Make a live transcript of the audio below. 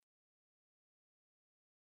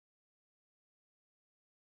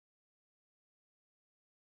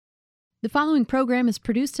The following program is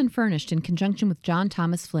produced and furnished in conjunction with John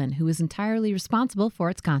Thomas Flynn, who is entirely responsible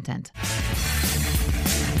for its content.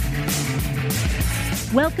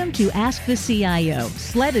 Welcome to Ask the CIO,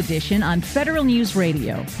 SLED Edition on Federal News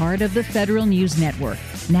Radio, part of the Federal News Network.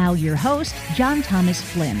 Now your host, John Thomas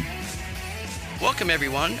Flynn. Welcome,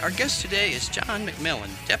 everyone. Our guest today is John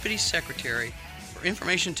MacMillan, Deputy Secretary for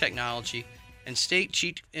Information Technology and State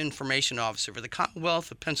Chief Information Officer for the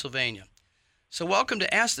Commonwealth of Pennsylvania. So welcome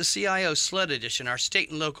to Ask the CIO SLED Edition, our state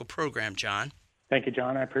and local program, John. Thank you,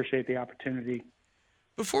 John. I appreciate the opportunity.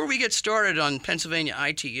 Before we get started on Pennsylvania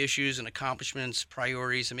IT issues and accomplishments,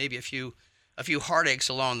 priorities, and maybe a few heartaches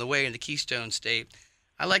along the way in the Keystone State,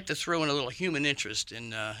 I like to throw in a little human interest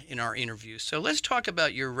in our interview. So let's talk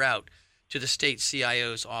about your route to the state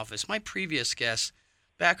CIO's office. My previous guests,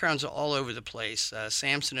 backgrounds are all over the place.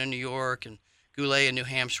 Sampson in New York and Goulet in New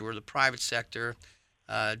Hampshire were the private sector.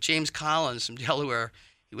 James Collins from Delaware,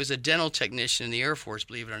 he was a dental technician in the Air Force,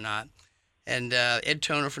 believe it or not. And Ed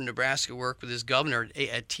Toner from Nebraska worked with his governor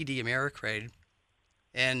at TD Ameritrade.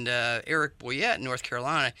 And Eric Boyette in North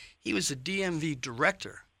Carolina, he was the DMV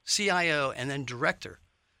director, CIO, and then director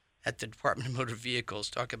at the Department of Motor Vehicles.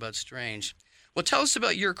 Talk about strange. Well, tell us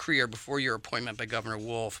about your career before your appointment by Governor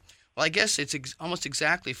Wolf. Well, I guess it's almost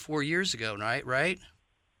exactly 4 years ago, right?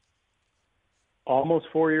 Almost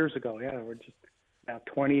 4 years ago, yeah. We're just about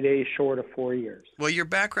 20 days short of 4 years. Well, your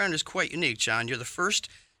background is quite unique, John. You're the first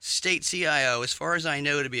state CIO, as far as I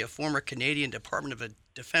know, to be a former Canadian Department of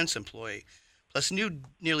Defense employee, plus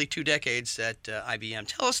nearly 2 decades at IBM.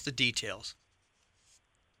 Tell us the details.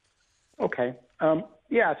 Okay.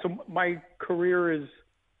 So my career is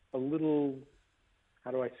a little,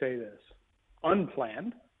 how do I say this,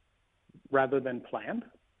 unplanned rather than planned.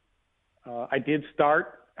 I did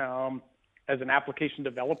start as an application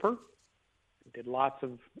developer. Did lots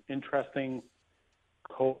of interesting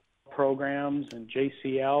programs and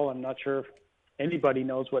JCL. I'm not sure if anybody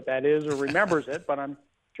knows what that is or remembers it, but I'm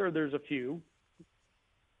sure there's a few.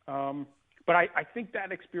 But I think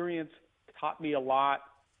that experience taught me a lot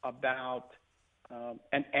about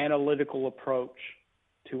an analytical approach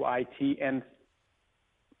to IT. And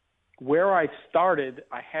where I started,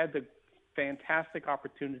 I had the fantastic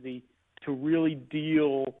opportunity to really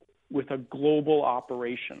deal with a global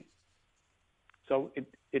operation. So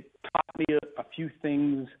it taught me a few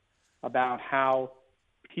things about how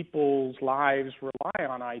people's lives rely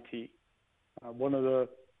on IT. One of the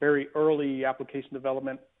very early application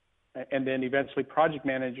development and then eventually project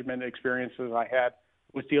management experiences I had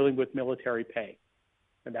was dealing with military pay.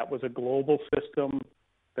 And that was a global system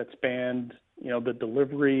that spanned, the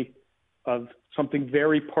delivery of something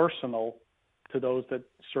very personal to those that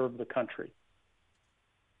serve the country.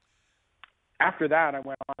 After that, I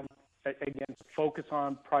went on, again, focus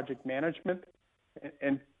on project management.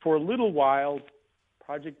 And for a little while,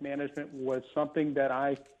 project management was something that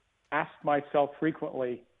I asked myself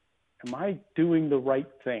frequently, am I doing the right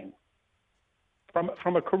thing?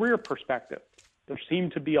 From a career perspective, there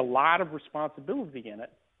seemed to be a lot of responsibility in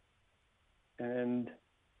it. And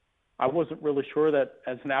I wasn't really sure that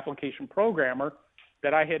as an application programmer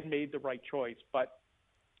that I had made the right choice. But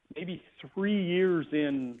maybe 3 years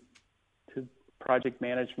in to project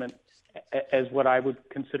management as what I would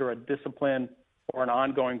consider a discipline or an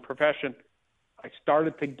ongoing profession, I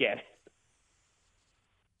started to get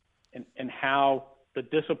it. And how the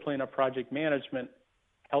discipline of project management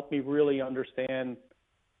helped me really understand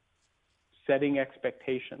setting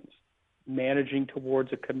expectations, managing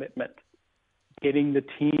towards a commitment, getting the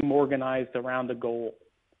team organized around a goal.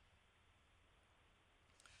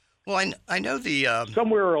 Well, I know the...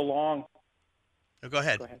 Somewhere along... Oh, go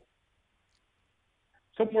ahead.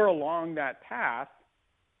 Somewhere along that path,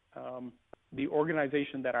 the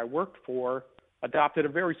organization that I worked for adopted a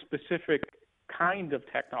very specific kind of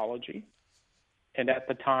technology. And at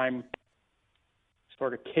the time,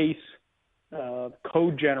 sort of case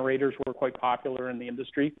code generators were quite popular in the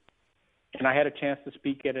industry. And I had a chance to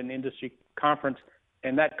speak at an industry conference,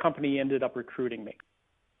 and that company ended up recruiting me.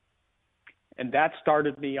 And that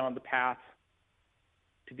started me on the path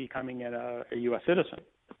to becoming a U.S. citizen.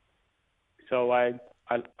 So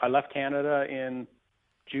I left Canada in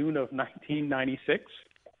June of 1996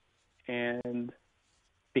 and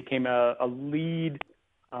became a lead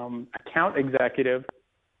account executive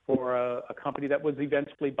for a company that was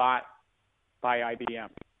eventually bought by IBM. I'm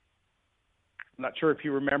not sure if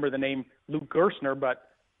you remember the name Luke Gerstner, but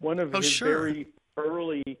one of his very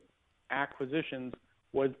early acquisitions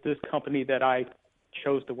was this company that I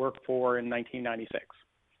chose to work for in 1996.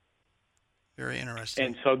 Very interesting.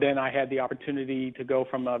 And so then I had the opportunity to go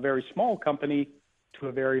from a very small company to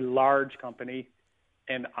a very large company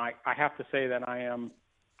And I have to say that I am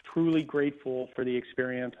truly grateful for the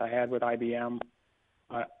experience I had with IBM.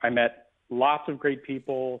 I met lots of great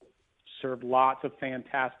people, served lots of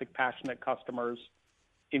fantastic, passionate customers,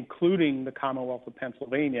 including the Commonwealth of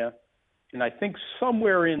Pennsylvania. And I think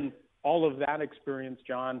somewhere in all of that experience,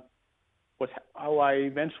 John, was how I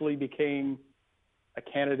eventually became a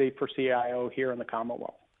candidate for CIO here in the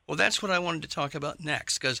Commonwealth. Well, that's what I wanted to talk about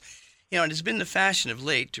next, because it has been the fashion of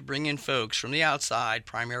late to bring in folks from the outside,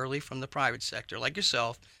 primarily from the private sector, like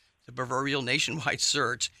yourself, the proverbial nationwide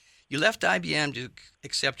search. You left IBM to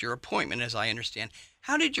accept your appointment, as I understand.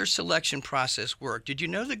 How did your selection process work? Did you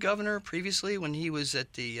know the governor previously when he was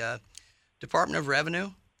at the Department of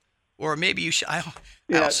Revenue? Or maybe you should.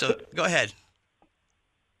 Go ahead.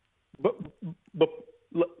 But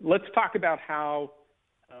let's talk about how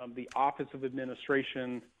the Office of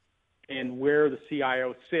Administration and where the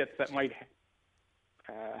CIO sits. That might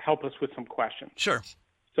help us with some questions. Sure.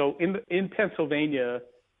 So in Pennsylvania,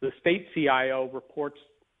 the state CIO reports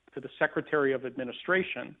to the Secretary of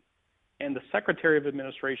Administration, and the Secretary of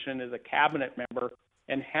Administration is a cabinet member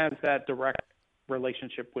and has that direct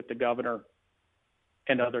relationship with the governor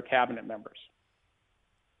and other cabinet members.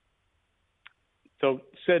 So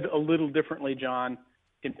said a little differently, John,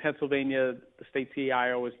 in Pennsylvania, the state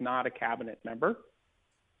CIO is not a cabinet member.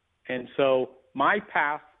 And so my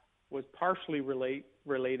path was partially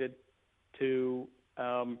related to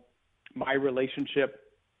my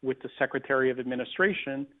relationship with the Secretary of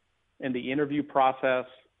Administration and the interview process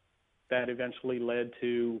that eventually led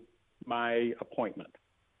to my appointment.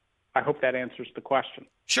 I hope that answers the question.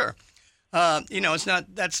 Sure.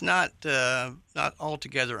 That's not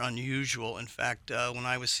altogether unusual. In fact, when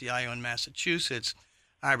I was CIO in Massachusetts,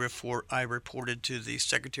 I reported to the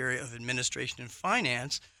Secretary of Administration and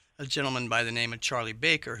Finance, a gentleman by the name of Charlie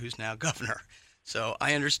Baker, who's now governor. So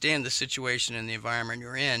I understand the situation and the environment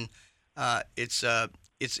you're in.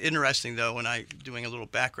 It's interesting, though, when I doing a little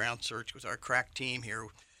background search with our crack team here,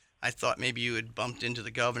 I thought maybe you had bumped into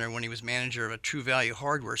the governor when he was manager of a True Value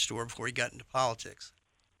hardware store before he got into politics.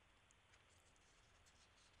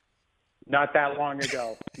 Not that long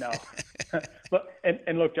ago, no.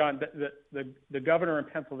 and look, John, the governor in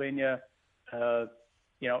Pennsylvania,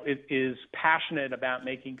 is passionate about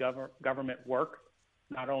making government work,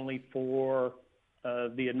 not only for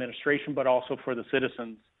the administration but also for the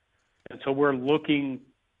citizens. And so we're looking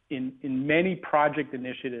in many project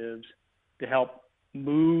initiatives to help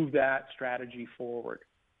move that strategy forward,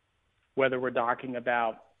 whether we're talking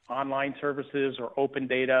about online services or open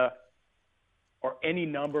data or any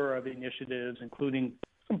number of initiatives, including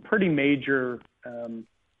some pretty major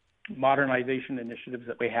modernization initiatives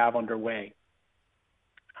that we have underway.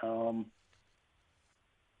 Well,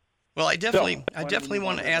 I definitely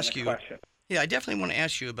want to ask you. Yeah, I definitely want to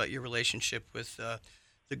ask you about your relationship with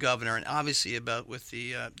the governor, and obviously with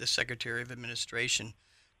the Secretary of Administration,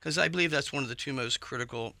 because I believe that's one of the two most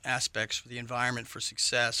critical aspects for the environment for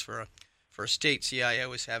success for a state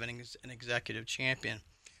CIO is having an executive champion.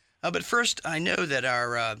 But first, I know that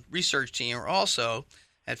our research team, or also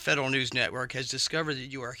at Federal News Network, has discovered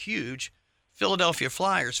that you are a huge Philadelphia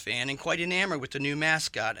Flyers fan and quite enamored with the new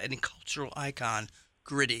mascot and cultural icon,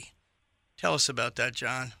 Gritty. Tell us about that,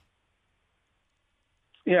 John.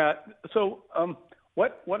 Yeah. So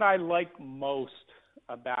what I like most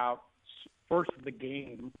about first the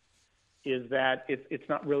game is that it's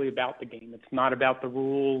not really about the game. It's not about the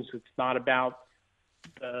rules. It's not about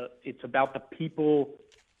it's about the people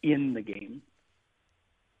in the game.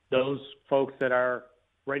 Those folks that are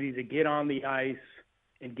ready to get on the ice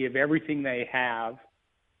and give everything they have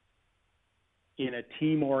in a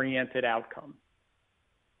team-oriented outcome.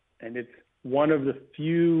 And it's one of the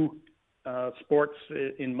few sports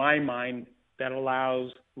in my mind that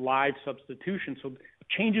allows live substitution. So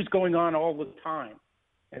change is going on all the time.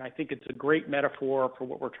 And I think it's a great metaphor for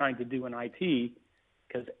what we're trying to do in IT,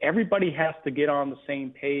 because everybody has to get on the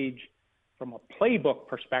same page from a playbook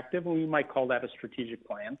perspective, and we might call that a strategic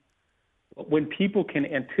plan. But when people can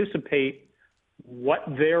anticipate what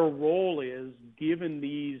their role is given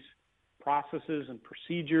these processes and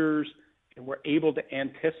procedures, and we're able to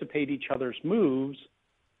anticipate each other's moves,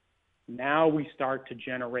 now we start to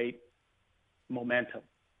generate momentum.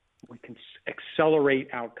 We can accelerate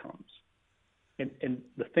outcomes. And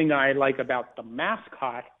the thing I like about the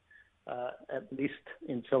mascot, at least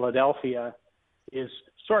in Philadelphia, is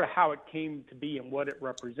sort of how it came to be and what it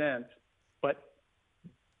represents. But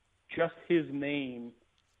just his name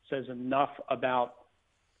says enough about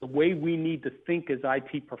the way we need to think as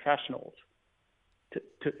IT professionals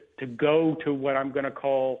to go to what I'm going to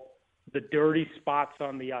call the dirty spots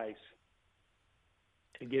on the ice,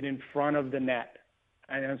 to get in front of the net,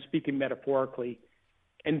 and I'm speaking metaphorically,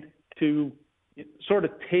 and to sort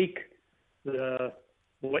of take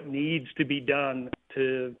what needs to be done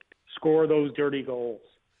to score those dirty goals.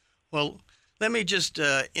 Well, let me just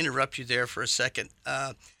interrupt you there for a second.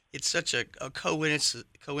 It's such a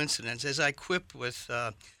coincidence. As I quipped with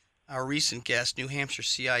our recent guest, New Hampshire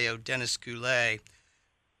CIO Dennis Goulet,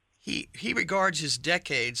 he regards his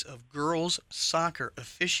decades of girls' soccer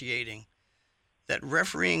officiating that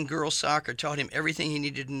refereeing girls' soccer taught him everything he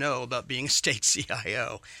needed to know about being a state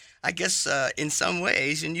CIO. I guess in some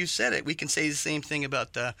ways, and you said it, we can say the same thing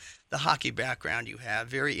about the hockey background you have.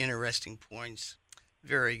 Very interesting points.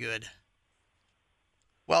 Very good.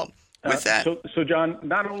 Well, with that, so John,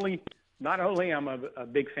 not only I'm a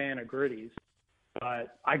big fan of Gritties,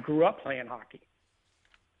 but I grew up playing hockey,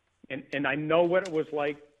 and I know what it was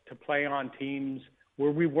like to play on teams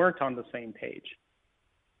where we weren't on the same page.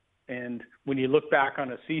 And when you look back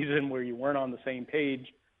on a season where you weren't on the same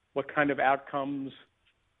page, what kind of outcomes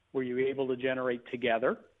were you able to generate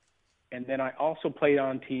together? And then I also played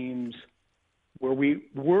on teams where we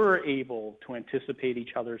were able to anticipate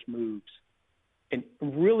each other's moves and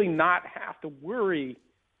really not have to worry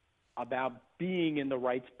about being in the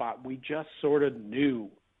right spot. We just sort of knew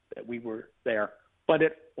that we were there. But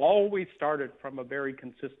it always started from a very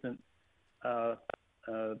consistent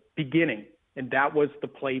beginning, and that was the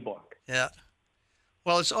playbook. Yeah.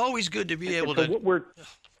 Well, it's always good to be able to.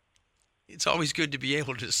 It's always good to be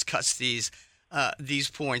able to discuss these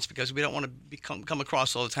points because we don't want to come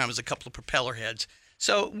across all the time as a couple of propeller heads.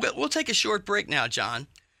 So we'll take a short break now, John.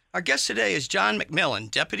 Our guest today is John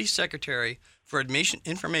MacMillan, Deputy Secretary for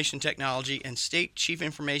Information Technology and State Chief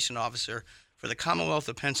Information Officer for the Commonwealth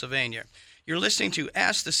of Pennsylvania. You're listening to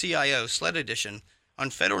Ask the CIO, SLED Edition, on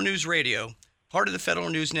Federal News Radio, part of the Federal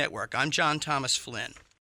News Network. I'm John Thomas Flynn.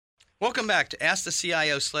 Welcome back to Ask the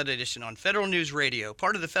CIO, SLED Edition on Federal News Radio,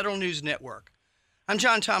 part of the Federal News Network. I'm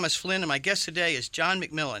John Thomas Flynn, and my guest today is John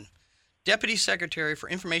MacMillan, Deputy Secretary for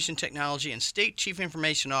Information Technology and State Chief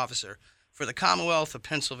Information Officer for the Commonwealth of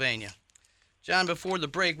Pennsylvania. John, before the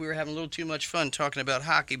break, we were having a little too much fun talking about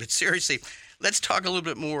hockey, but seriously, let's talk a little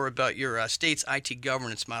bit more about your state's IT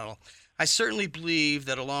governance model. I certainly believe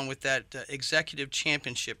that along with that executive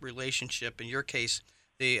championship relationship, in your case,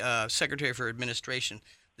 the Secretary for Administration,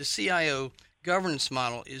 the CIO governance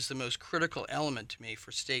model is the most critical element to me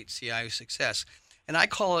for state CIO success. And I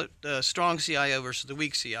call it the strong CIO versus the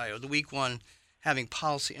weak CIO, the weak one having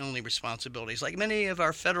policy-only responsibilities, like many of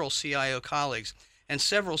our federal CIO colleagues and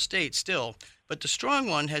several states still. But the strong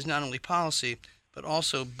one has not only policy, but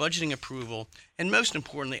also budgeting approval, and most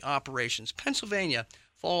importantly, operations. Pennsylvania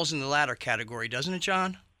falls in the latter category, doesn't it,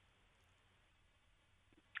 John?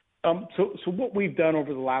 So what we've done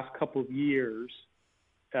over the last couple of years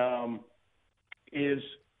is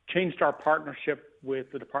changed our partnership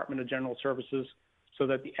with the Department of General Services so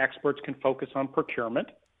that the experts can focus on procurement.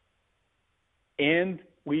 And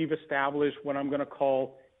we've established what I'm going to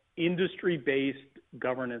call industry-based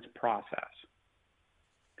governance process.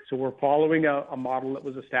 So we're following a model that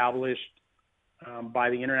was established by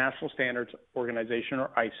the International Standards Organization, or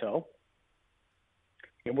ISO.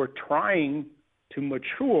 And we're trying to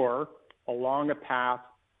mature along a path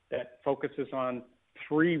that focuses on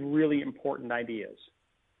three really important ideas.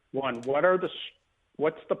 One,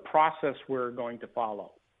 what's the process we're going to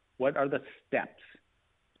follow? What are the steps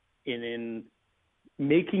in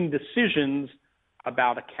making decisions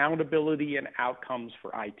about accountability and outcomes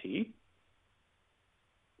for IT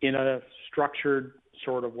in a structured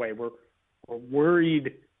sort of way? We're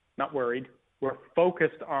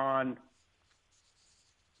focused on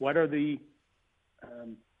what are the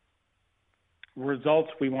results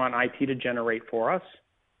we want IT to generate for us,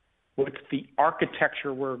 what's the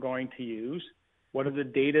architecture we're going to use, what are the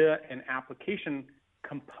data and application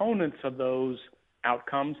components of those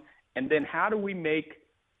outcomes, and then how do we make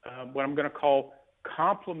what I'm going to call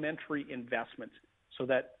complementary investments so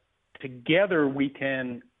that together we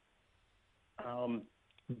can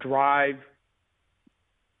drive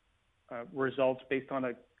results based on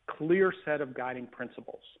a clear set of guiding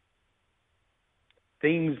principles.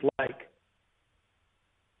 Things like,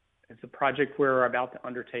 it's a project we're about to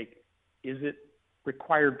undertake. Is it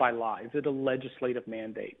required by law? Is it a legislative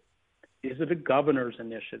mandate? Is it a governor's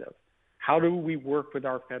initiative? How do we work with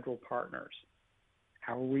our federal partners?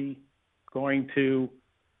 How are we going to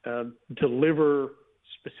deliver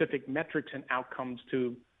specific metrics and outcomes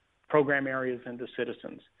to program areas and to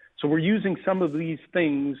citizens? So we're using some of these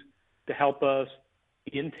things to help us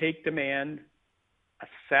intake demand,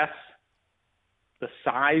 assess the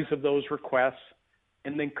size of those requests,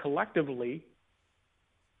 and then collectively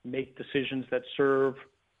make decisions that serve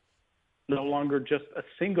no longer just a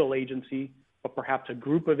single agency, but perhaps a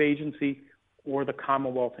group of agencies or the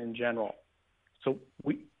Commonwealth in general. So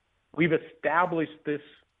we've established this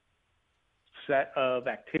set of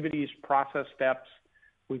activities, process steps.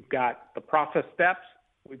 We've got the process steps.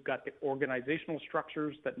 We've got the organizational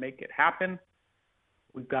structures that make it happen.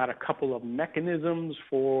 We've got a couple of mechanisms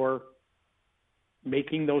for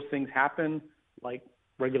making those things happen, like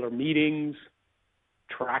regular meetings,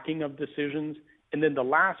 tracking of decisions. And then the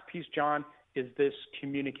last piece, John, is this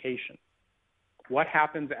communication. What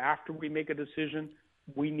happens after we make a decision?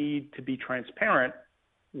 We need to be transparent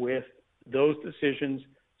with those decisions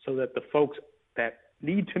so that the folks that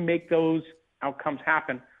need to make those outcomes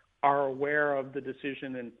happen are aware of the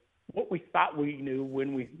decision and what we thought we knew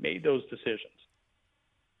when we made those decisions.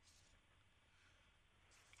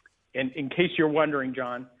 And in case you're wondering,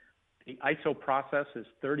 John, the ISO process is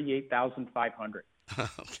 38,500.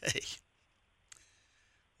 Okay.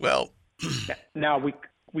 Well, now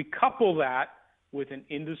we couple that with an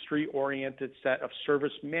industry-oriented set of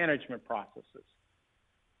service management processes.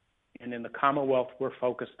 And in the Commonwealth, we're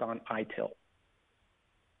focused on ITIL.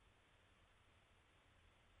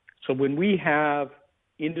 So when we have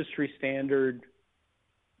industry standard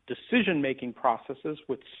decision-making processes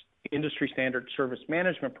with industry standard service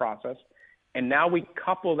management process, and now we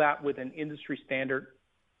couple that with an industry standard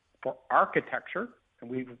for architecture, and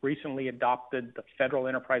we've recently adopted the Federal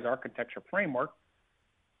Enterprise Architecture Framework,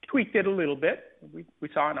 tweaked it a little bit. We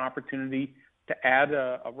saw an opportunity to add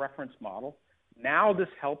a reference model. Now this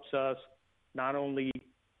helps us not only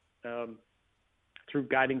through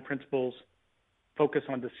guiding principles focus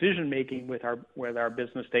on decision making with our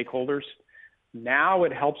business stakeholders. Now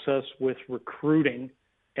it helps us with recruiting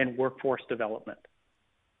and workforce development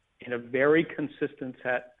in a very consistent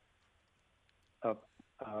set of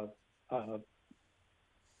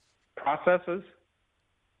processes,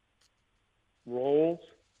 roles,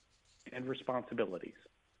 and responsibilities.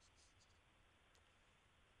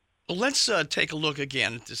 Well, let's take a look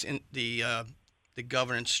again at this the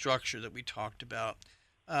governance structure that we talked about.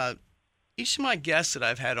 Each of my guests that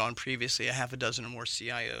I've had on previously, a half a dozen or more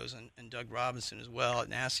CIOs, and Doug Robinson as well at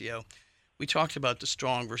NASCIO, we talked about the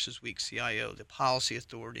strong versus weak CIO, the policy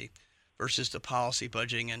authority versus the policy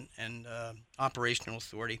budgeting and operational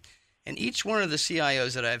authority. And each one of the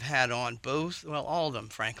CIOs that I've had on, all of them,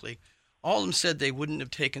 frankly, all of them said they wouldn't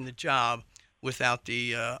have taken the job without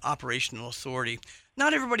the operational authority.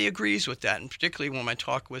 Not everybody agrees with that, and particularly when I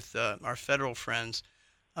talk with our federal friends.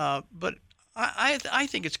 But I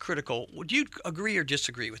think it's critical. Would you agree or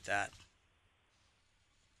disagree with that?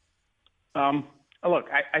 Look,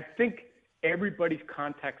 I think everybody's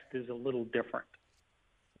context is a little different.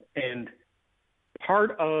 And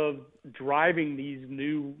part of driving these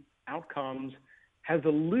new outcomes has a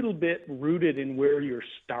little bit rooted in where you're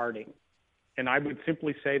starting. And I would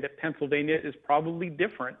simply say that Pennsylvania is probably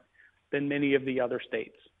different than many of the other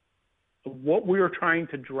states. What we are trying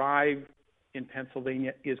to drive in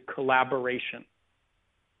Pennsylvania is collaboration,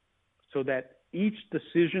 so that each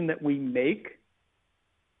decision that we make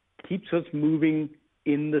keeps us moving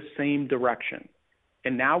in the same direction.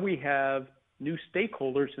 And now we have new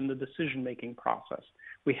stakeholders in the decision-making process.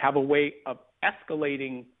 We have a way of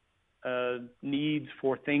escalating needs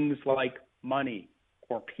for things like money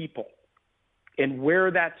or people. And where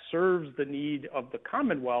that serves the need of the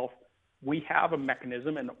Commonwealth, we have a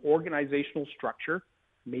mechanism, an organizational structure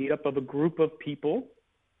made up of a group of people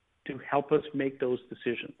to help us make those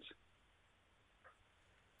decisions.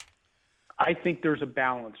 I think there's a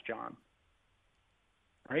balance, John,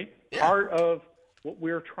 right? Yeah. Part of what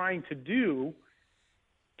we're trying to do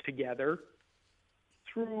together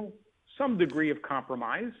through some degree of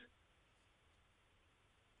compromise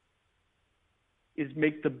is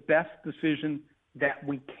make the best decision that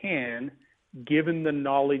we can given the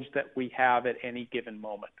knowledge that we have at any given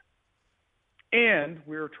moment. And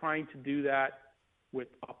we're trying to do that with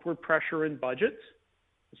upward pressure in budgets,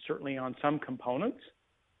 certainly on some components,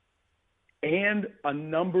 and a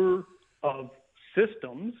number of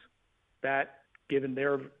systems that, given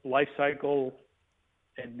their life cycle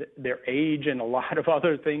and their age and a lot of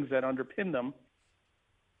other things that underpin them,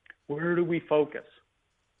 where do we focus?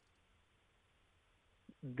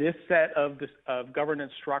 This set of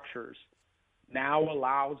governance structures now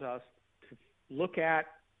allows us to look at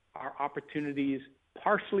our opportunities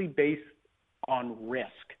partially based on risk.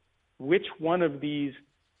 Which one of these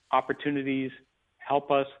opportunities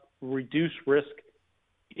help us reduce risk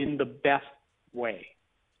in the best way?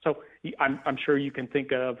 So I'm sure you can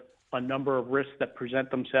think of a number of risks that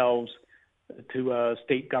present themselves to a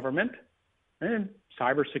state government, and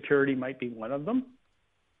cybersecurity might be one of them.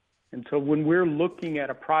 And so when we're looking at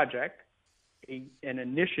a project, an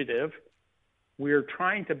initiative, we're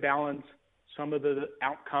trying to balance some of the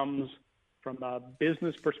outcomes from a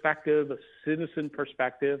business perspective, a citizen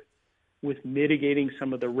perspective, with mitigating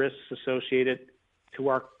some of the risks associated to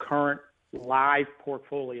our current live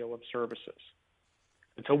portfolio of services.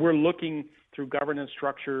 And so we're looking through governance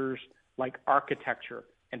structures like architecture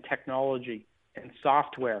and technology and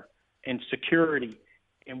software and security,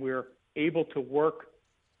 and we're able to work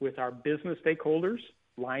with our business stakeholders,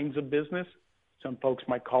 lines of business, some folks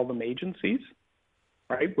might call them agencies,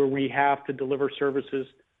 right, where we have to deliver services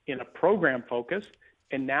in a program focus.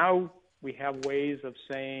 And now we have ways of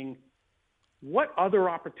saying, what other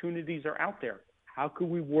opportunities are out there? How could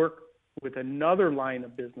we work with another line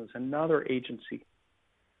of business, another agency,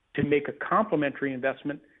 to make a complementary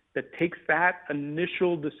investment that takes that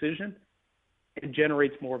initial decision and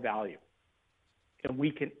generates more value? And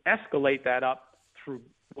we can escalate that up through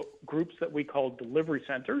groups that we call delivery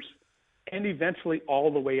centers, and eventually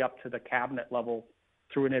all the way up to the cabinet level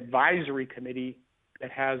through an advisory committee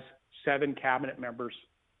that has 7 cabinet members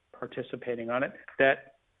participating on it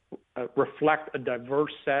that reflect a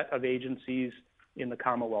diverse set of agencies in the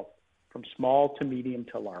Commonwealth, from small to medium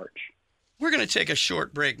to large. We're going to take a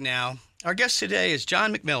short break now. Our guest today is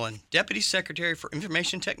John MacMillan, Deputy Secretary for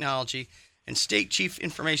Information Technology and State Chief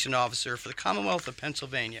Information Officer for the Commonwealth of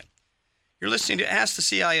Pennsylvania. You're listening to Ask the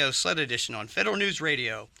CIO SLED Edition on Federal News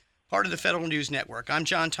Radio, part of the Federal News Network. I'm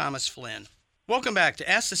John Thomas Flynn. Welcome back to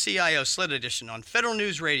Ask the CIO SLED Edition on Federal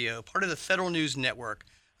News Radio, part of the Federal News Network.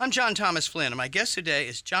 I'm John Thomas Flynn, and my guest today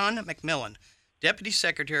is John MacMillan, Deputy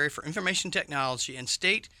Secretary for Information Technology and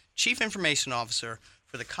State Chief Information Officer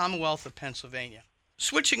for the Commonwealth of Pennsylvania.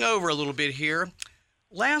 Switching over a little bit here,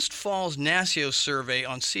 last fall's NASCIO survey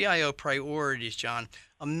on CIO priorities, John,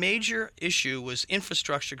 a major issue was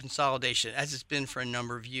infrastructure consolidation, as it's been for a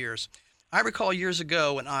number of years. I recall years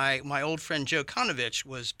ago when my old friend Joe Konovich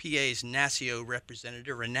was PA's NASCIO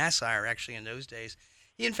representative, or NASIRE actually in those days.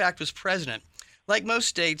 He, in fact, was president. Like most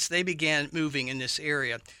states, they began moving in this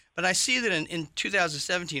area. But I see that in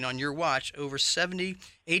 2017, on your watch, over 70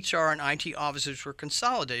 HR and IT offices were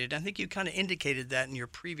consolidated. I think you kind of indicated that in your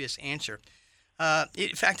previous answer.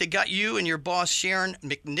 In fact, it got you and your boss, Sharon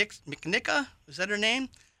McNicka, is that her name?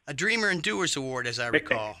 A Dreamer and Doers Award, as I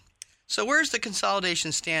recall. So where's the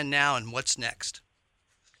consolidation stand now, and what's next?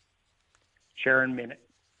 Sharon Minnick.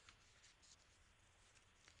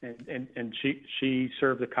 And she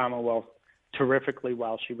served the Commonwealth terrifically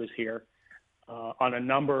while she was here on a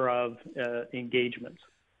number of engagements.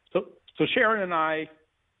 So Sharon and I,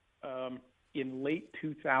 in late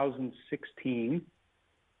 2016,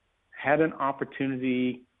 had an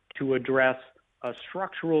opportunity to address a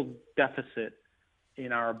structural deficit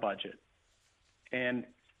in our budget. And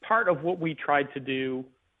part of what we tried to do,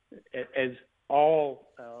 as all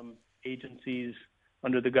agencies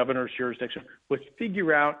under the governor's jurisdiction, was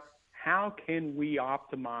figure out how can we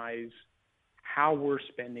optimize how we're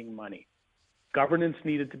spending money. Governance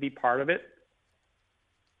needed to be part of it.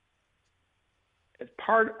 As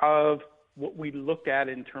part of what we looked at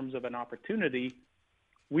in terms of an opportunity,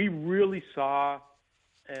 we really saw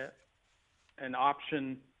an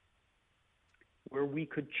option where we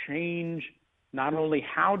could change not only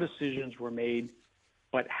how decisions were made,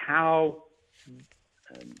 but how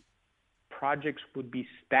projects would be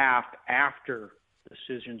staffed after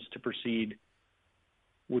decisions to proceed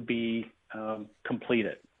would be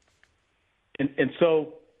completed. And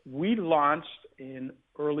so we launched in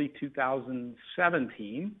early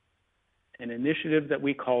 2017 an initiative that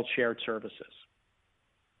we called Shared Services.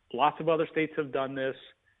 Lots of other states have done this.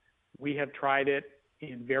 We have tried it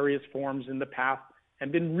in various forms in the past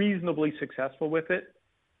and been reasonably successful with it.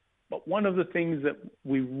 But one of the things that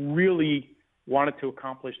we really wanted to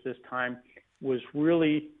accomplish this time was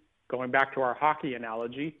really, going back to our hockey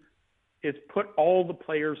analogy, is put all the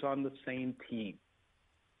players on the same team.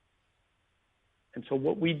 And so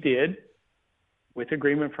what we did, with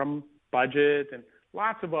agreement from budget and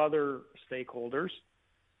lots of other stakeholders,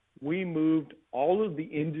 we moved all of the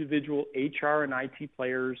individual HR and IT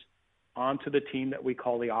players onto the team that we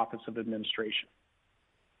call the Office of Administration.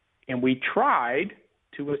 And we tried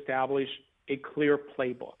to establish a clear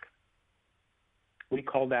playbook. We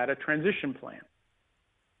call that a transition plan.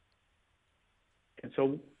 And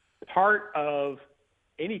so part of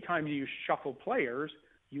any time you shuffle players,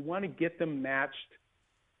 you want to get them matched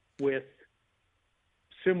with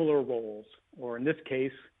similar roles, or in this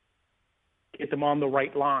case, get them on the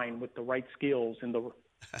right line with the right skills in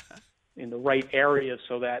the right areas,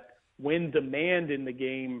 so that when demand in the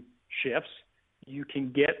game shifts, you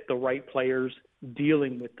can get the right players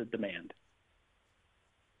dealing with the demand.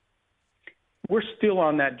 We're still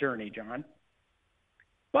on that journey, John.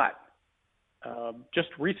 But just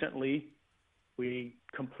recently, we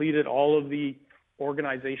completed all of the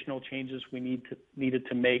organizational changes we needed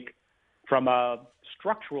to make from a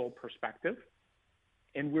structural perspective,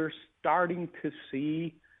 and we're starting to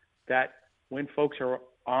see that when folks are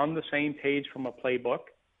on the same page from a playbook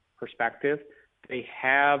perspective, they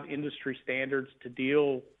have industry standards to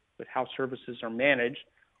deal with how services are managed,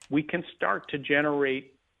 we can start to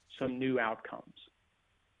generate some new outcomes.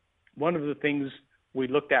 One of the things we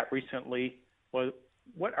looked at recently was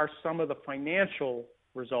what are some of the financial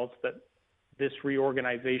results that this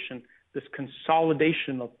reorganization, this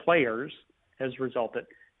consolidation of players has resulted.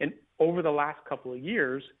 And over the last couple of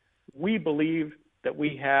years, we believe that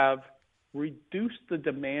we have reduced the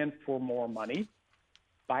demand for more money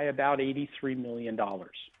by about $83 million.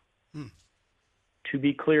 To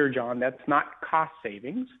be clear, John, that's not cost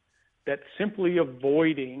savings. That's simply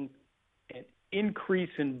avoiding an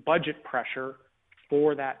increase in budget pressure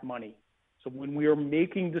for that money. So when we are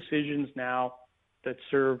making decisions now that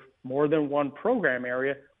serve more than one program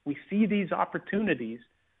area, we see these opportunities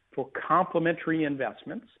for complementary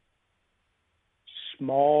investments,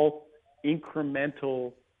 small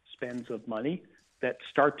incremental spends of money that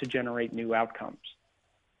start to generate new outcomes.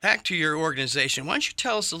 Back to your organization, why don't you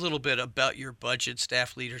tell us a little bit about your budget,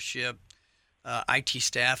 staff leadership, IT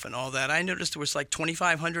staff, and all that? I noticed there was like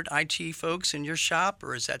 2,500 IT folks in your shop,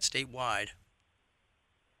 or is that statewide?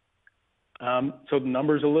 So the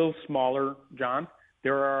number's a little smaller, John.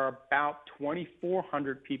 There are about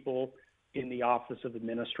 2,400 people in the Office of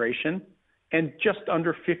Administration, and just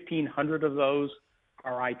under 1,500 of those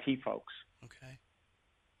are IT folks. Okay.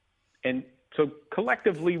 And so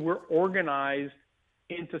collectively, we're organized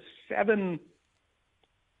into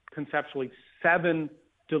conceptually seven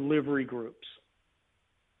delivery groups.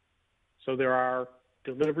 So there are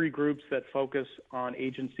delivery groups that focus on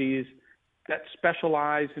agencies that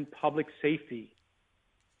specialize in public safety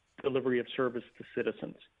delivery of service to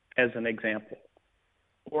citizens, as an example,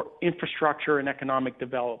 or infrastructure and economic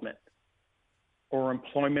development, or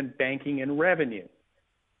employment, banking, and revenue.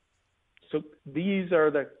 So these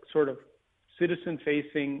are the sort of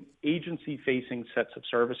citizen-facing, agency-facing sets of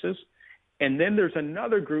services. And then there's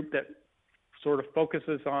another group that sort of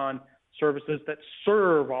focuses on services that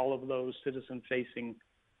serve all of those citizen-facing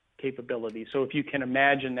capabilities. So if you can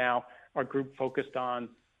imagine now our group focused on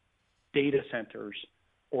data centers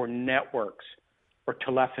or networks or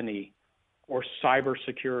telephony or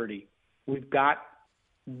cybersecurity. We've got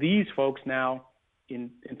these folks now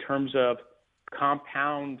in terms of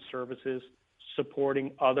compound services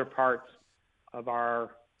supporting other parts of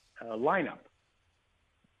our lineup.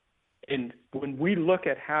 And when we look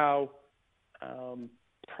at how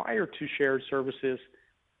prior to shared services,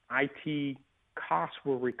 IT costs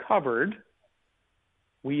were recovered,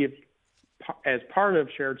 we have, as part of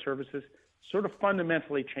shared services, sort of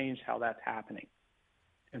fundamentally changed how that's happening.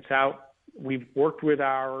 And so we've worked with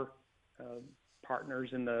our partners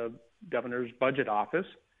in the governor's budget office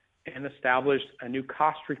and established a new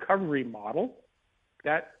cost recovery model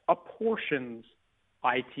that apportions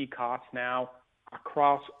IT costs now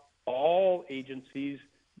across all agencies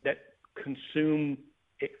that consume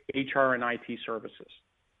HR and IT services.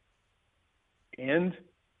 And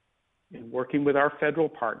in working with our federal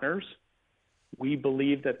partners, we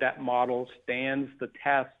believe that that model stands the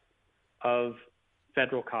test of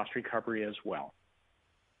federal cost recovery as well.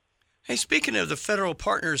 Hey, speaking of the federal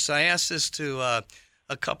partners, I asked this to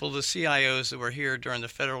a couple of the CIOs that were here during the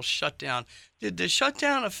federal shutdown. Did the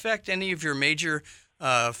shutdown affect any of your major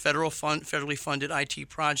federally funded IT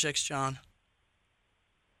projects, John?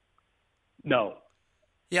 No.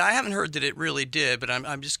 Yeah, I haven't heard that it really did, but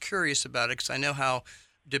I'm just curious about it because I know how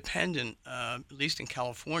dependent, at least in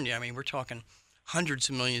California, I mean, we're talking hundreds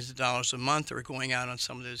of millions of dollars a month that are going out on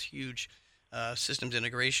some of those huge systems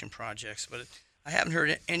integration projects. But I haven't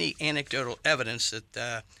heard any anecdotal evidence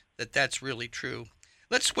that that's really true.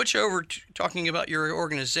 Let's switch over to talking about your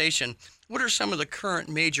organization. What are some of the current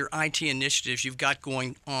major IT initiatives you've got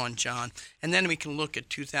going on, John? And then we can look at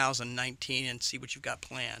 2019 and see what you've got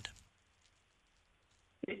planned.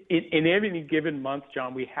 In any given month,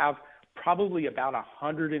 John, we have probably about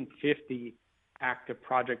 150 active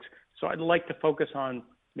projects. So I'd like to focus on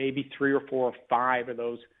maybe 3 or 4 or 5 of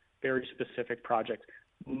those very specific projects.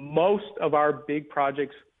 Most of our big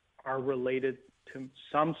projects are related to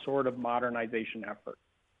some sort of modernization effort.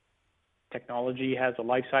 Technology has a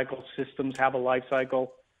life cycle, systems have a life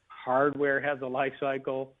cycle, hardware has a life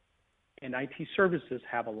cycle, and IT services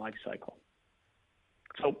have a life cycle.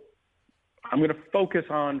 So I'm going to focus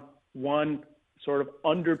on one sort of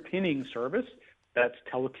underpinning service, that's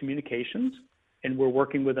telecommunications, and we're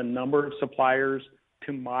working with a number of suppliers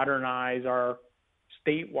to modernize our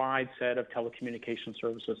statewide set of telecommunication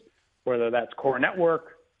services, whether that's core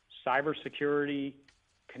network, cybersecurity,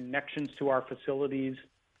 connections to our facilities,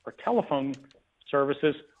 or telephone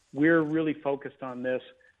services. We're really focused on this,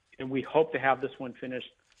 and we hope to have this one finished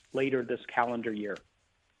later this calendar year.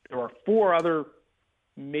 There are 4 other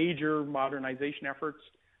major modernization efforts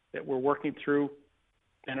that we're working through.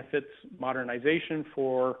 Benefits modernization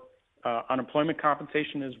for unemployment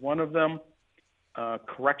compensation is one of them.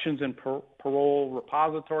 Corrections and parole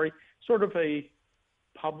repository, sort of a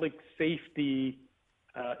public safety,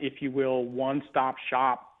 if you will, one-stop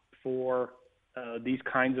shop for these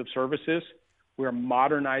kinds of services. We're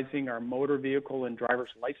modernizing our motor vehicle and driver's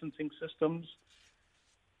licensing systems.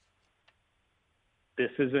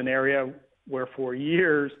 This is an area where for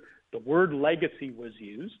years the word legacy was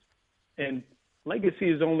used, and legacy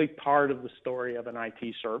is only part of the story of an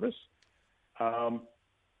IT service.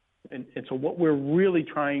 And so what we're really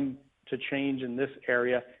trying to change in this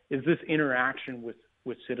area is this interaction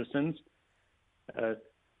with citizens,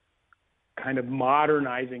 kind of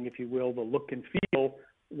modernizing, if you will, the look and feel,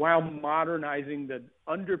 while modernizing the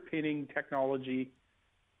underpinning technology.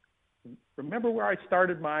 Remember where I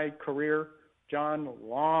started my career, John, a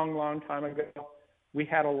long, long time ago? We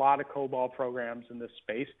had a lot of COBOL programs in this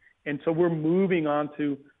space. And so we're moving on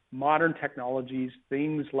to modern technologies,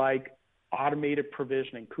 things like automated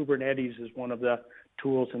provisioning. Kubernetes is one of the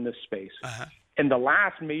tools in this space. Uh-huh. And the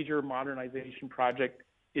last major modernization project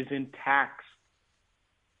is in tax.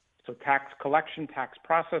 So tax collection, tax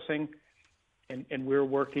processing, and we're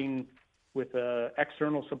working with an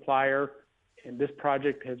external supplier. And this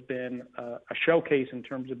project has been a showcase in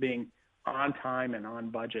terms of being on time and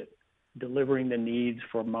on budget, delivering the needs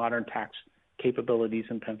for modern tax capabilities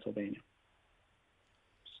in Pennsylvania.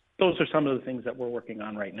 Those are some of the things that we're working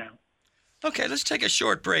on right now. Okay, let's take a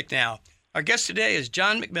short break now. Our guest today is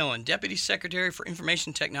John MacMillan, Deputy Secretary for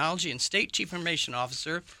Information Technology and State Chief Information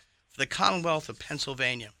Officer for the Commonwealth of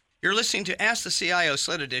Pennsylvania. You're listening to Ask the CIO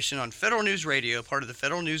SLED Edition on Federal News Radio, part of the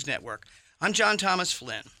Federal News Network. I'm John Thomas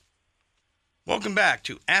Flynn. Welcome back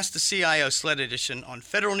to Ask the CIO SLED Edition on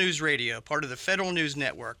Federal News Radio, part of the Federal News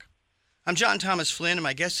Network. I'm John Thomas Flynn, and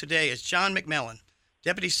my guest today is John MacMillan,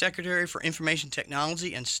 Deputy Secretary for Information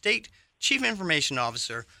Technology and State Chief Information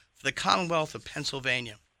Officer for the Commonwealth of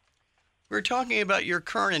Pennsylvania. We're talking about your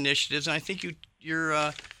current initiatives, and I think you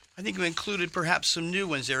included perhaps some new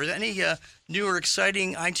ones there. Are there any new or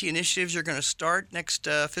exciting IT initiatives you're going to start next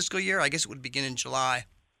fiscal year? I guess it would begin in July.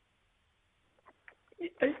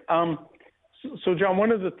 So, John,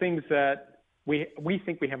 one of the things that we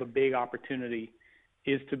think we have a big opportunity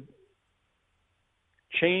is to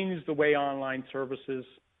change the way online services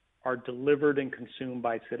are delivered and consumed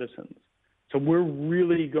by citizens. So we're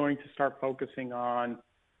really going to start focusing on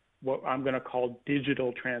what I'm going to call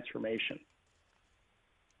digital transformation.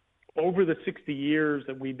 Over the 60 years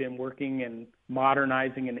that we've been working and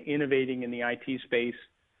modernizing and innovating in the IT space,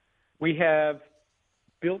 we have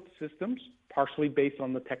built systems, partially based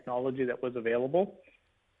on the technology that was available,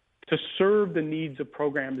 to serve the needs of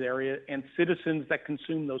programs area and citizens that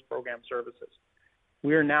consume those program services.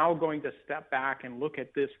 We are now going to step back and look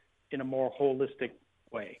at this in a more holistic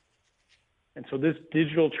way. And so this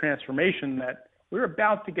digital transformation that we're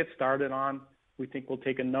about to get started on, we think will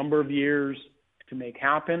take a number of years to make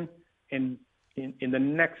happen. And in the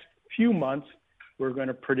next few months, we're going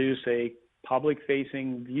to produce a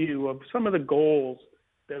public-facing view of some of the goals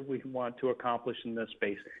that we want to accomplish in this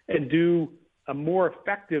space and do a more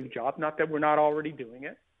effective job, not that we're not already doing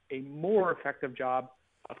it, a more effective job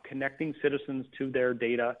of connecting citizens to their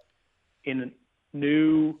data in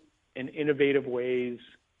new and innovative ways,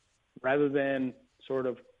 rather than sort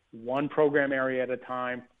of one program area at a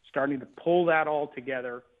time, starting to pull that all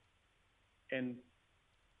together and,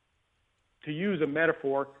 to use a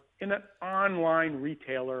metaphor, in an online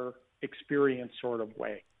retailer experience sort of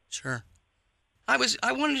way. Sure. I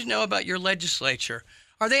wanted to know about your legislature.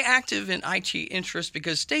 Are they active in IT interests?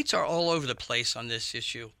 Because states are all over the place on this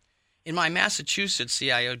issue. In my Massachusetts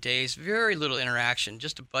CIO days, very little interaction,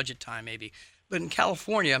 just a budget time maybe. But in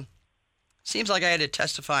California, seems like I had to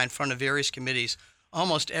testify in front of various committees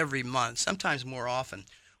almost every month, sometimes more often.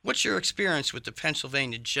 What's your experience with the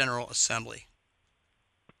Pennsylvania General Assembly?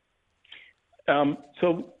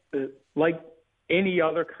 Like any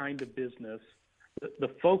other kind of business, the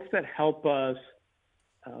folks that help us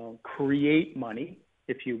create money,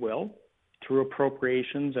 if you will, through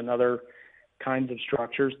appropriations and other kinds of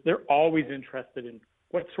structures, they're always interested in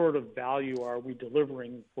what sort of value are we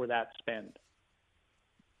delivering for that spend.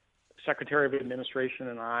 Secretary of Administration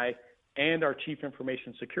and I and our Chief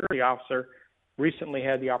Information Security Officer recently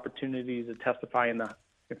had the opportunity to testify in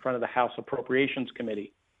front of the House Appropriations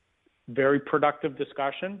Committee. Very productive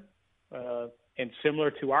discussion, and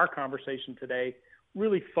similar to our conversation today,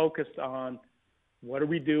 really focused on what are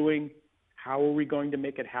we doing, how are we going to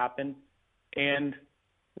make it happen, and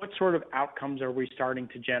what sort of outcomes are we starting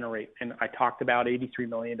to generate. And I talked about $83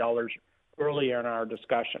 million earlier in our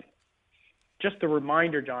discussion. Just a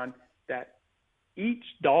reminder, John, that each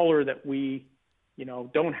dollar that we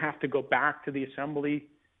don't have to go back to the Assembly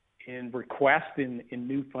and request in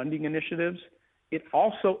new funding initiatives, it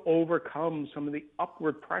also overcomes some of the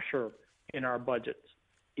upward pressure in our budgets,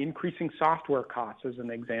 increasing software costs as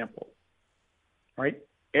an example, right?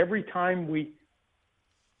 Every time we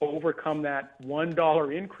overcome that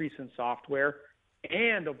 $1 increase in software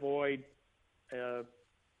and avoid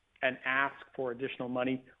an ask for additional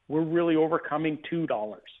money, we're really overcoming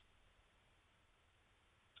 $2.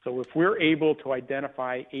 So if we're able to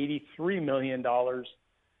identify $83 million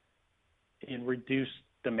in reduced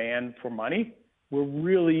demand for money, we're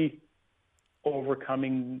really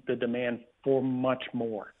overcoming the demand for much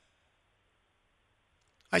more.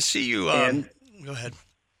 I see you. Go ahead.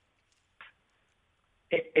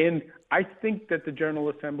 And I think that the General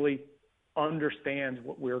Assembly understands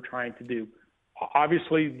what we're trying to do.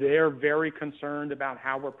 Obviously, they're very concerned about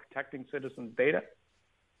how we're protecting citizens' data.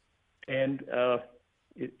 And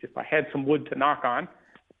if I had some wood to knock on,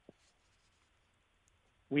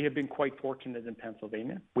 we have been quite fortunate in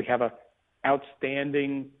Pennsylvania. We have an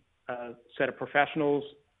outstanding set of professionals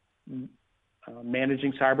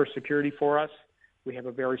managing cybersecurity for us. We have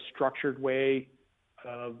a very structured way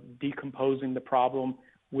of decomposing the problem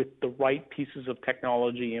with the right pieces of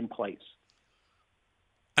technology in place.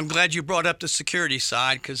 I'm glad you brought up the security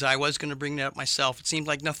side, because I was going to bring that up myself. It seemed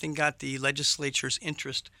like nothing got the legislature's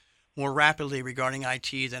interest more rapidly regarding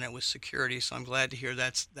IT than it was security, so I'm glad to hear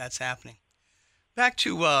that's happening. Back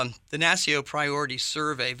to the NASCIO Priority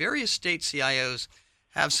Survey, various state CIOs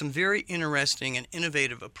have some very interesting and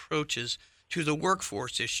innovative approaches to the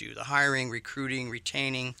workforce issue, the hiring, recruiting,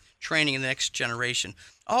 retaining, training of the next generation.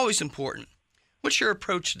 Always important. What's your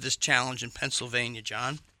approach to this challenge in Pennsylvania,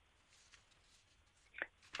 John?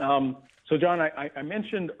 So, John, I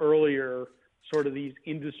mentioned earlier sort of these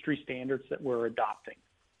industry standards that we're adopting.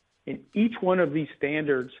 And each one of these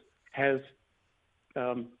standards has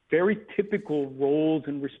very typical roles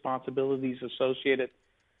and responsibilities associated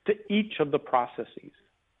to each of the processes.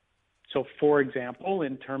 So, for example,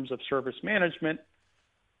 in terms of service management,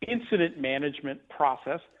 incident management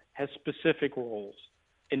process has specific roles.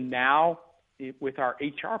 And now, with our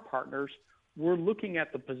HR partners, we're looking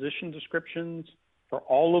at the position descriptions for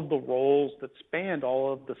all of the roles that span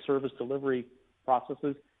all of the service delivery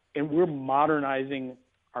processes, and we're modernizing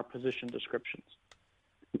our position descriptions.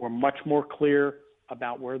 We're much more clear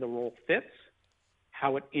about where the role fits,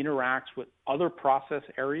 how it interacts with other process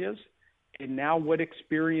areas, and now what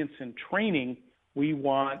experience and training we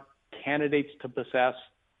want candidates to possess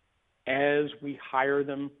as we hire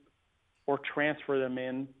them or transfer them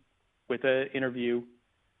in with an interview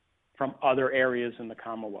from other areas in the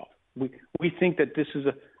Commonwealth. We think that this is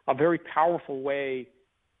a very powerful way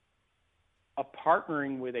of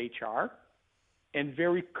partnering with HR and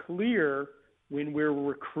very clear when we're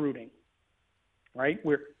recruiting, right?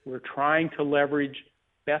 We're trying to leverage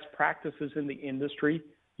best practices in the industry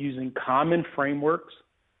using common frameworks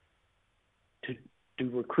to do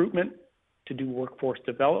recruitment, to do workforce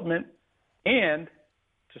development, and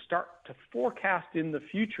to start to forecast in the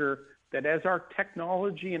future that as our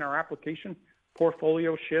technology and our application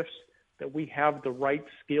portfolio shifts, that we have the right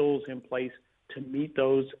skills in place to meet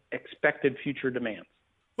those expected future demands.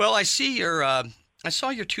 Well, I saw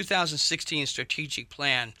your 2016 strategic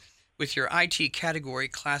plan with your IT category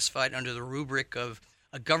classified under the rubric of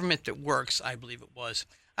a government that works, I believe it was.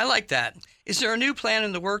 I like that. Is there a new plan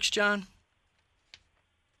in the works, John?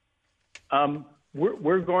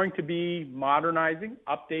 We're going to be modernizing,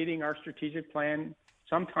 updating our strategic plan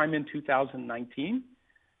sometime in 2019.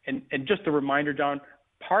 And just a reminder, John,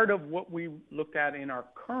 part of what we looked at in our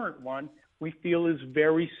current one, we feel is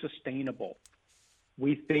very sustainable.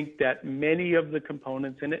 We think that many of the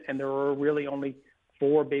components in it, and there are really only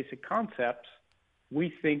 4 basic concepts,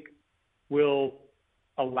 we think will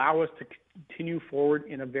allow us to continue forward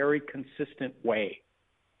in a very consistent way,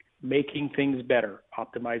 making things better,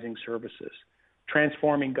 optimizing services,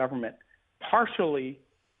 transforming government, partially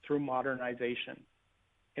through modernization,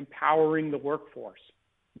 empowering the workforce,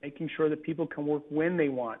 making sure that people can work when they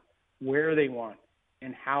want, where they want,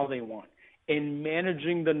 and how they want, and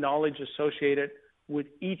managing the knowledge associated with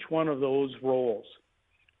each one of those roles.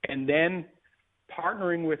 And then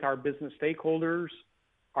partnering with our business stakeholders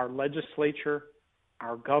our legislature,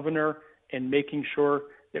 our governor, and making sure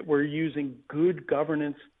that we're using good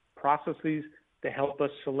governance processes to help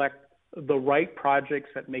us select the right projects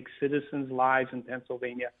that make citizens' lives in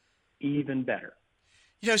Pennsylvania even better.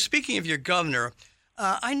 Speaking of your governor,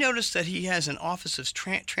 I noticed that he has an Office of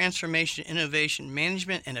Transformation, Innovation,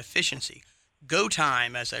 Management, and Efficiency,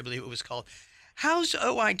 GoTime, as I believe it was called. How's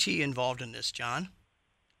OIT involved in this, John?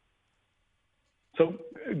 So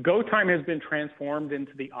GoTime has been transformed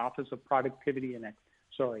into the Office of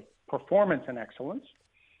Performance and Excellence.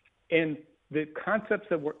 And the concepts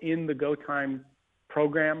that were in the GoTime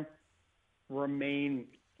program remain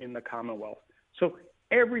in the Commonwealth. So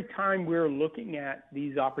every time we're looking at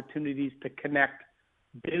these opportunities to connect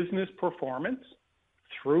business performance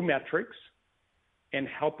through metrics and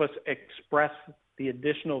help us express the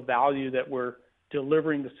additional value that we're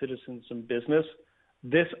delivering to citizens and business,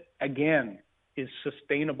 this, again, is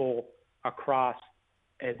sustainable across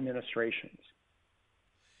administrations.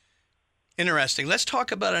 Interesting. Let's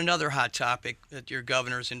talk about another hot topic that your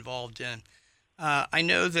governor is involved in. I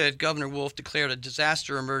know that Governor Wolf declared a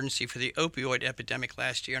disaster emergency for the opioid epidemic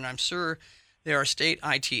last year, and I'm sure there are state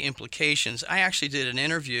IT implications. I actually did an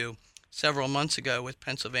interview several months ago with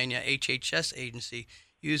Pennsylvania HHS agency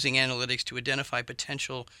using analytics to identify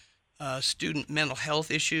potential student mental health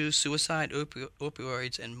issues, suicide,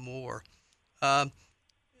 opioids, and more.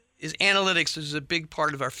 Analytics is a big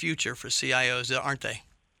part of our future for CIOs, aren't they?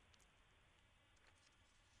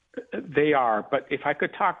 They are, but if I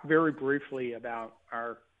could talk very briefly about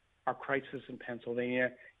our crisis in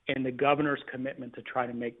Pennsylvania and the governor's commitment to try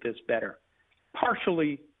to make this better,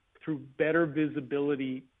 partially through better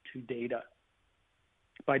visibility to data.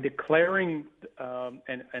 By declaring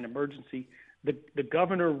an emergency, the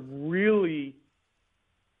governor really,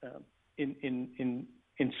 in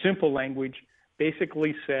simple language,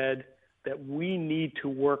 basically said that we need to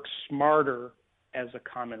work smarter as a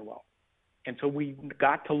Commonwealth. And so we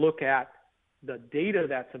got to look at the data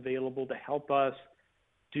that's available to help us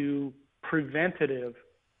do preventative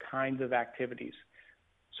kinds of activities.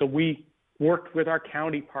 So we worked with our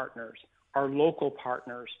county partners, our local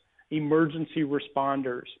partners, emergency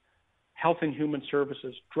responders, health and human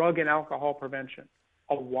services, drug and alcohol prevention,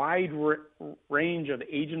 a wide range of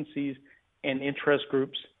agencies and interest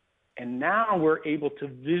groups. And now we're able to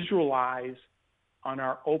visualize on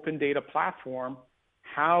our open data platform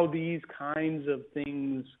how these kinds of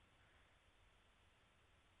things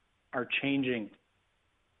are changing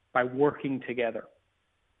by working together.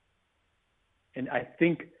 And I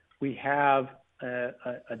think we have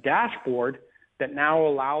a dashboard that now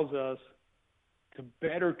allows us to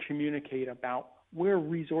better communicate about where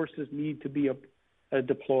resources need to be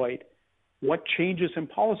deployed. What changes in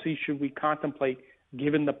policy should we contemplate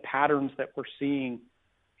given the patterns that we're seeing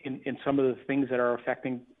in some of the things that are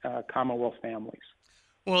affecting Commonwealth families?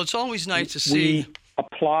 Well, it's always nice to see. We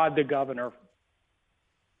applaud the governor.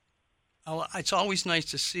 It's always nice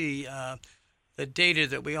to see the data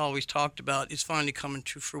that we always talked about is finally coming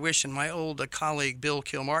to fruition. My old colleague, Bill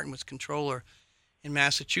Kilmartin, was controller in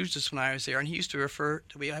Massachusetts when I was there, and he used to refer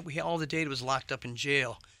to all the data was locked up in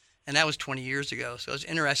jail, and that was 20 years ago. So it's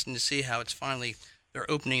interesting to see how it's finally, they're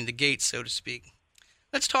opening the gates, so to speak.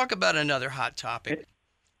 Let's talk about another hot topic,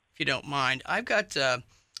 if you don't mind. I've got...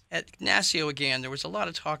 At NASCIO, again, there was a lot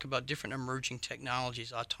of talk about different emerging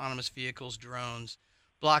technologies, autonomous vehicles, drones,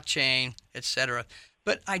 blockchain, etc.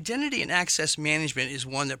 But identity and access management is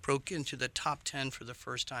one that broke into the top 10 for the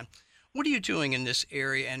first time. What are you doing in this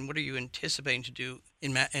area, and what are you anticipating to do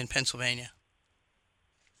in Pennsylvania?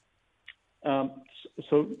 I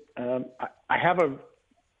have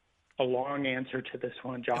a long answer to this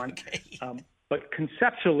one, John. Okay. But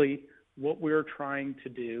conceptually, what we're trying to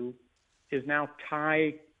do is now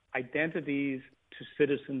tie identities to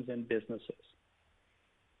citizens and businesses,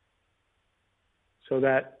 so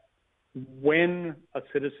that when a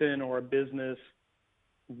citizen or a business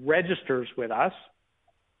registers with us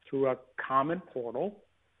through a common portal,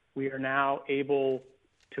 we are now able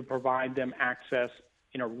to provide them access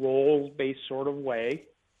in a role-based sort of way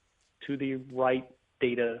to the right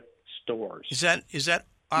data stores. Is that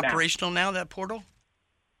operational now, that portal?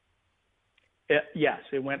 Yes,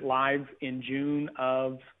 it went live in June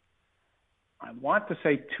of, I want to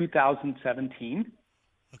say 2017.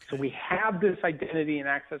 Okay. So we have this identity and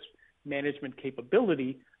access management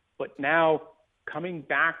capability, but now coming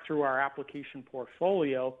back through our application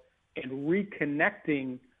portfolio and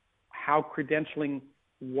reconnecting how credentialing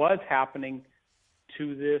was happening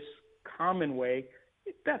to this common way,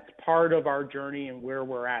 that's part of our journey and where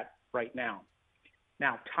we're at right now.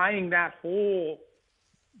 Now, tying that whole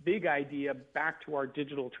big idea back to our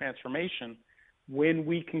digital transformation, when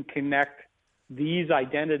we can connect these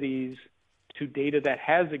identities to data that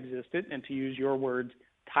has existed, and to use your words,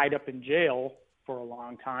 tied up in jail for a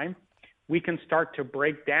long time, we can start to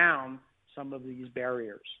break down some of these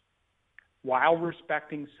barriers while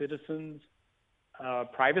respecting citizens'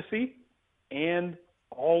 privacy and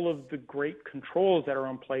all of the great controls that are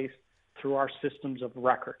in place through our systems of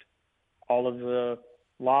record, all of the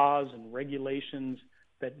laws and regulations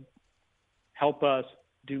that help us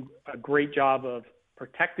do a great job of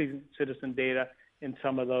protecting citizen data in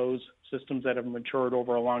some of those systems that have matured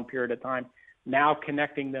over a long period of time, now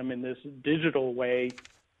connecting them in this digital way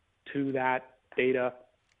to that data.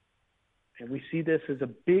 And we see this as a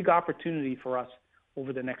big opportunity for us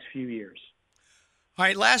over the next few years. All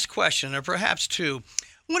right, last question, or perhaps two.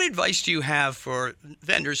 What advice do you have for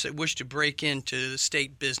vendors that wish to break into the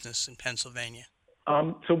state business in Pennsylvania?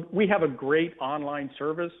 So we have a great online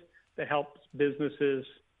service that helps businesses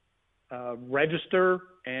register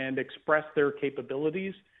and express their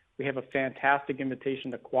capabilities. We have a fantastic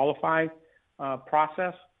invitation to qualify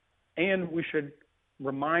process, and we should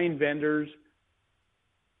remind vendors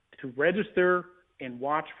to register and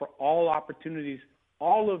watch for all opportunities.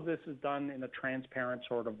 All of this is done in a transparent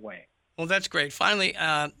sort of way. Well, that's great. Finally,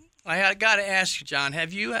 I got to ask you, John,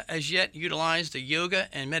 have you as yet utilized the yoga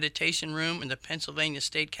and meditation room in the Pennsylvania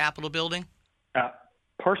State Capitol building?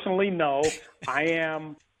 Personally, no. I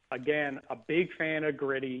am, again, a big fan of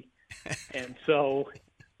gritty. And so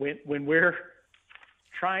when we're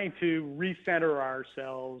trying to recenter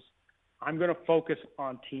ourselves, I'm going to focus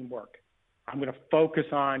on teamwork. I'm going to focus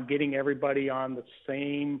on getting everybody on the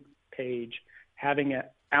same page, having an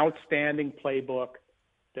outstanding playbook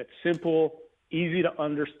that's simple, easy to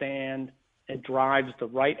understand, and drives the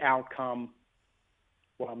right outcome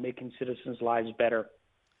while making citizens' lives better.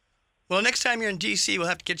 Well, next time you're in D.C., we'll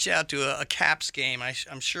have to get you out to a Caps game.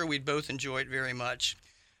 I'm sure we'd both enjoy it very much.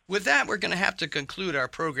 With that, we're going to have to conclude our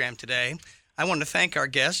program today. I want to thank our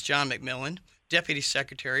guest, John MacMillan, Deputy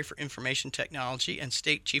Secretary for Information Technology and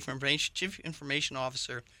State Chief Information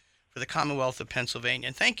Officer for the Commonwealth of Pennsylvania.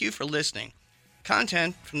 And thank you for listening.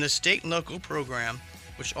 Content from this state and local program,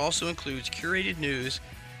 which also includes curated news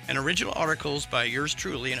and original articles by yours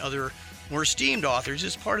truly and other more esteemed authors,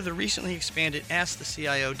 is part of the recently expanded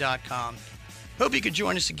AskTheCIO.com. Hope you could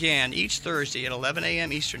join us again each Thursday at 11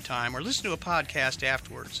 a.m. Eastern Time, or listen to a podcast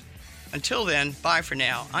afterwards. Until then, bye for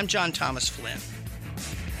now. I'm John Thomas Flynn.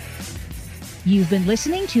 You've been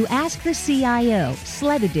listening to Ask the CIO,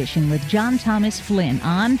 SLED Edition with John Thomas Flynn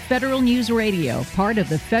on Federal News Radio, part of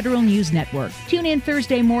the Federal News Network. Tune in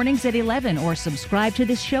Thursday mornings at 11 or subscribe to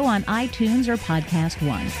this show on iTunes or Podcast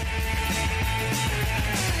One.